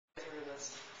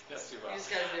Yes, you will. You just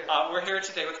got to do it. We're here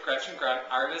today with Gretchen Grunt,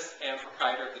 artist and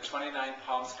proprietor of the 29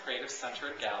 Palms Creative Center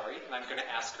and Gallery, and I'm going to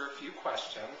ask her a few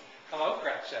questions. Hello,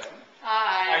 Gretchen.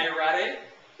 Hi. Are you ready?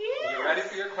 Yes. Are you ready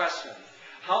for your questions?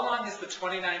 How long has the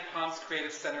 29 Palms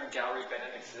Creative Center and Gallery been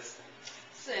in existence?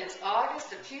 Since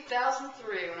August of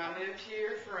 2003, when I moved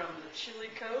here from the chilly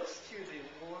coast to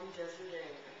the warm desert area.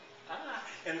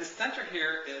 And the center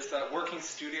here is a working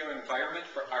studio environment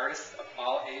for artists of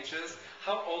all ages.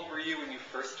 How old were you when you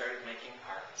first started making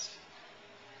art? As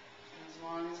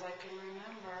long as I can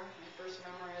remember. My first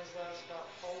memory is that I was about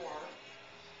 4.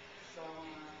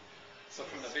 So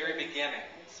from the very beginning.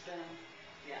 It's been,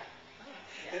 yeah.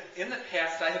 In the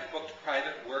past, I have booked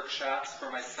private workshops for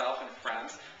myself and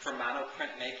friends for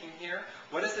monoprint making here.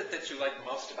 What is it that you like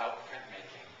most about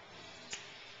printmaking?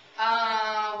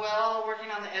 Well,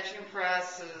 working on the etching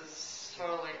press is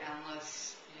totally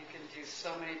endless. You can do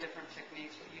so many different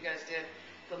techniques. What you guys did,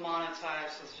 the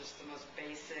monotypes was just the most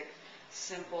basic,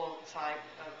 simple type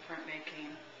of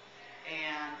printmaking.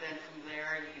 And then from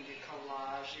there, you can do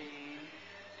collaging,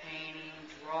 painting,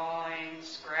 drawing,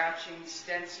 scratching,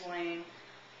 stenciling.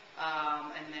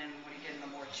 And then when you get into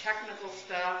the more technical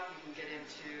stuff, you can get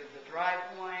into the dry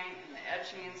point and the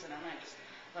etchings, and then I just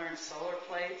learned solar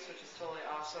plates, which is totally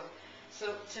awesome.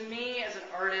 So to me, as an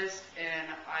artist,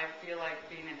 and I feel like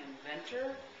being an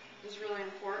inventor is really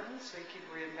important, so you keep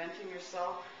reinventing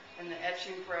yourself, and the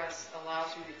etching press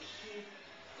allows me to keep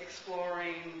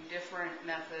exploring different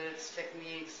methods,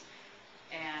 techniques,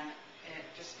 and it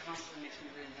just constantly makes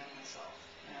me reinvent myself.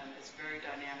 And it's very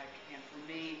dynamic, and for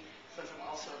me, since I'm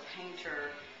also a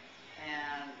painter,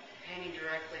 and painting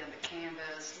directly on the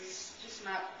canvas is just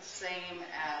not the same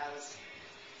as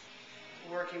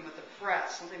working with the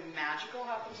press. Something magical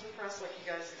happens in the press, like you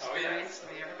guys experience. Oh, yes. I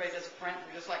mean, everybody does a print, and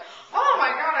you're just like, oh my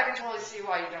God, I can totally see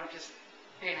why you don't just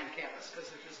paint on canvas, because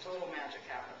there's just total magic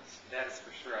happens. That is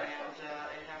for sure. And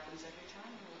it happens every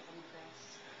time you work on the press.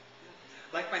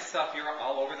 Like myself, you're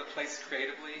all over the place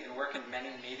creatively and work in many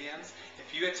mediums.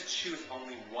 If you had to choose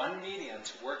only one medium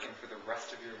to work in for the rest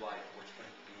of your life, which would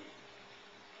it be?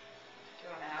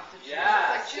 Do I have to choose? Yes,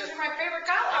 It's like choosing my favorite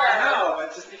color. I know,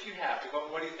 but just if you have to,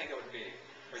 what do you think it would be?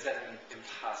 Or is that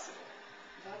impossible?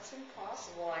 That's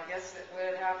impossible. I guess it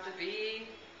would have to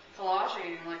be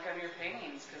collaging, like on your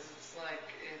paintings, because it's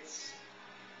like, it's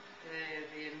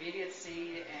the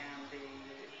immediacy and the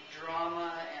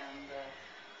drama and the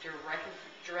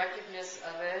directiveness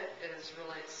of it is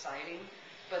really exciting.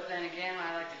 But then again,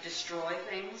 I like to destroy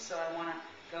things, so I want to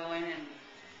go in and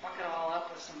fuck it all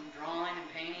up with some drawing and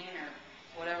painting or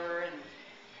whatever and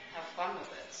have fun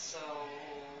with it. So,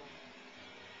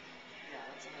 yeah,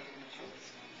 that's a good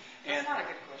choice. That's not a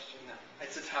good question. No,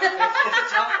 it's a tough one.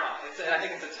 I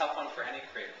think it's a tough one for any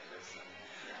creative person.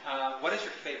 What is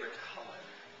your favorite color?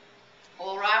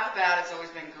 Well, right off the bat, it's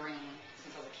always been green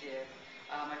since I was a kid.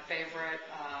 My favorite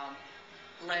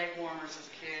leg warmers as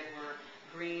a kid were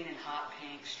green and hot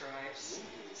pink stripes.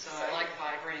 Ooh, so I like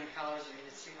vibrating colors. You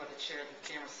can see what the chair the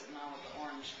camera's sitting on with the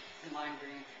orange and lime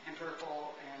green and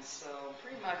purple. And so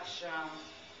pretty much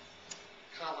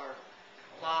color,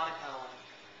 a lot of color.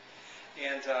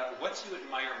 And what do you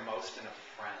admire most in a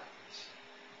friend?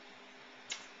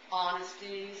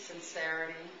 Honesty,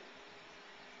 sincerity,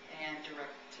 and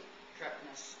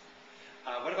directness.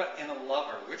 What about in a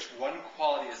lover? Which one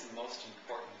quality is most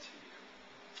important to you?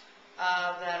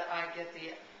 That I get the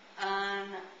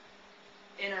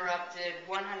uninterrupted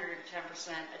 110%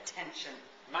 attention.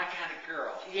 My kind of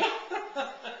girl. Yeah.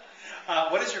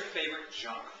 What is your favorite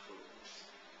junk food?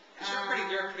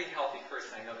 Because you're a pretty healthy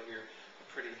person. I know that you're a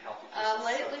pretty healthy person.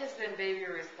 Lately it's been Baby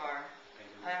Ruth bar.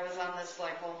 I was on this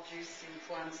like whole juicing,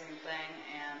 cleansing thing,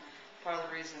 and part of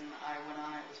the reason I went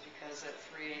on it was because at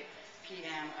 3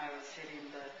 p.m. I was hitting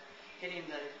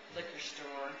the liquor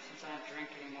store. Since I don't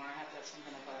drink anymore, I have to have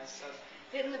something to buy. So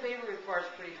hitting the Baby Ruth bar is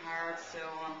pretty hard. So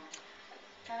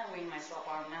kind of weaned myself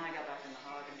on. Now I got back in the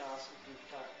Haagen-Dazs with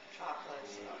chocolate.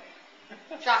 So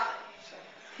chocolate.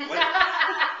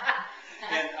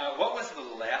 And what was the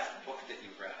last book that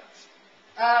you read?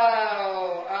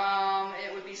 It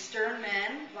would be Stern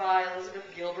Men by Elizabeth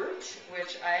Gilbert,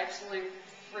 which I absolutely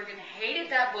friggin'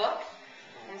 hated that book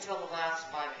until the last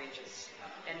 5 pages.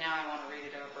 And now I want to read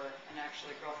it over. And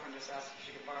actually, a girlfriend just asked if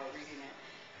she could borrow reading it.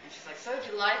 And she's like, so did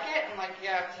you like it? I'm like,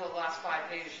 yeah, until the last 5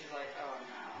 pages. She's like, oh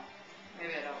no,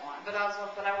 maybe I don't want it. But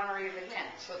I want to read it again.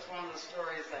 So it's one of those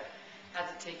stories that had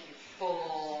to take you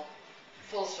full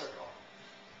circle.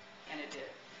 And it did.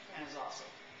 And it was awesome.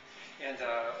 And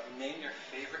name your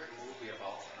favorite movie of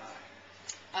all time.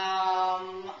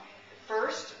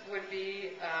 First would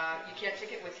be You Can't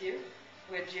Take It With You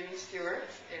with Jimmy Stewart.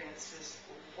 And it's this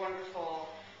wonderful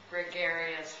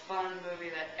gregarious, fun movie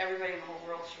that everybody in the whole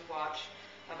world should watch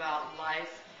about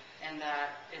life, and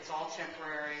that it's all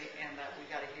temporary, and that we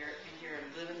got to be here and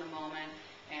live in the moment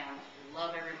and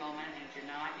love every moment. And if you're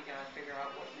not, you got to figure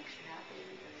out what makes you happy,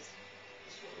 because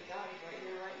that's what we got right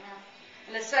here, right now.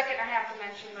 And the second I have to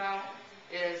mention, though,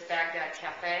 is Baghdad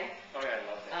Cafe. Oh yeah, I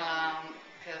love that.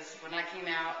 Because when I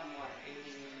came out in, what,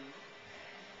 87,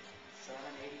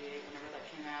 88, whenever that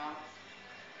came out,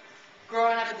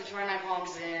 growing up at the 29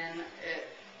 Palms Inn,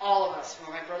 all of us,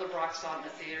 when my brother Brock saw it in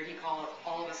the theater, he called up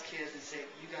all of us kids and said,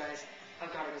 you guys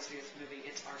have got to go see this movie.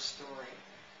 It's our story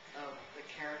of the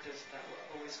characters that were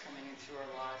always coming into our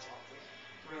lives off the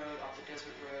road, off the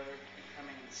desert road, and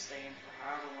coming and staying for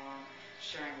however long,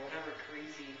 sharing whatever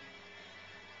crazy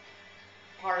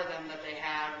part of them that they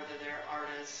had, whether they're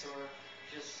artists or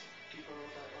just people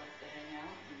that like to hang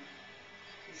out and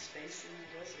be space in the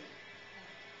desert.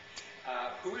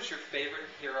 Who is your favorite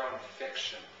hero in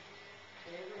fiction?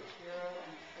 Favorite hero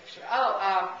in fiction?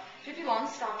 Oh, Pippi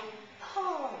Longstocking.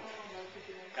 Oh, I love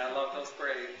Pippi Longstocking. I love those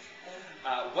braids.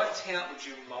 What talent would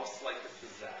you most like to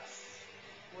possess?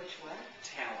 Which one?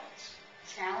 Talent.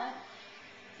 Talent?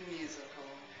 Musical.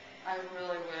 I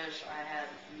really wish I had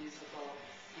musical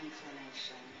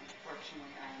inclination.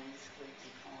 Unfortunately, I am musically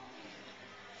inclined.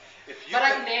 But I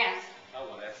can dance. Oh,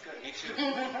 well, that's good. Me too.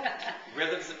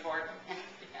 Rhythm's important.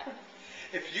 Yeah.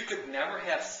 If you could never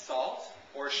have salt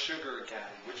or sugar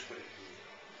again, which would it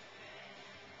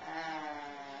be?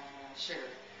 Sugar.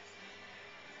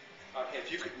 Okay,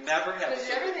 if you could never have Because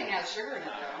everything has sugar in it,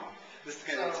 though. This is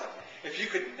going to be tough. If you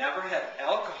could never have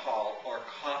alcohol or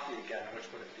coffee again, which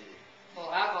would it be?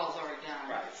 Well, alcohol's already done.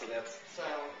 Right, so that's... So,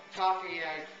 coffee,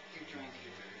 I do drink.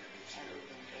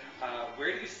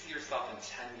 Where do you see yourself in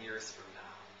 10 years from now?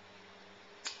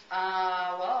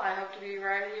 Well, I hope to be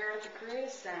right here at the Career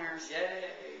Centers. Yay!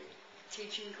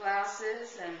 Teaching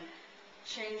classes and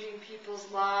changing people's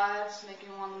lives, making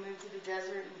them want to move to the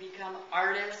desert and become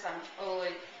artists. I'm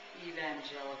totally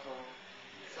evangelical.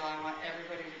 So I want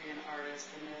everybody to be an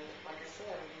artist. And like I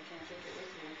said, you can't take it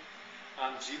with you.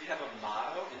 Do you have a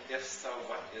motto? And if so,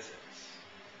 what is it?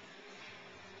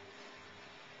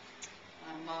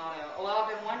 My motto. Well,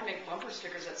 I've been wanting to make bumper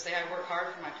stickers that say I work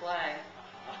hard for my play.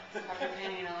 After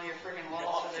painting all your friggin'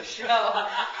 walls for the show,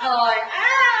 I'm like,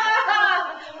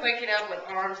 waking up with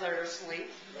arms that are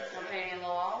asleep. I'm painting the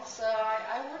walls, so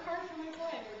I work hard for my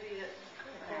play. Would be it.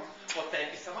 Well,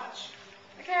 thank you so much.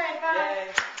 Okay, bye.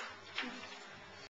 Yay.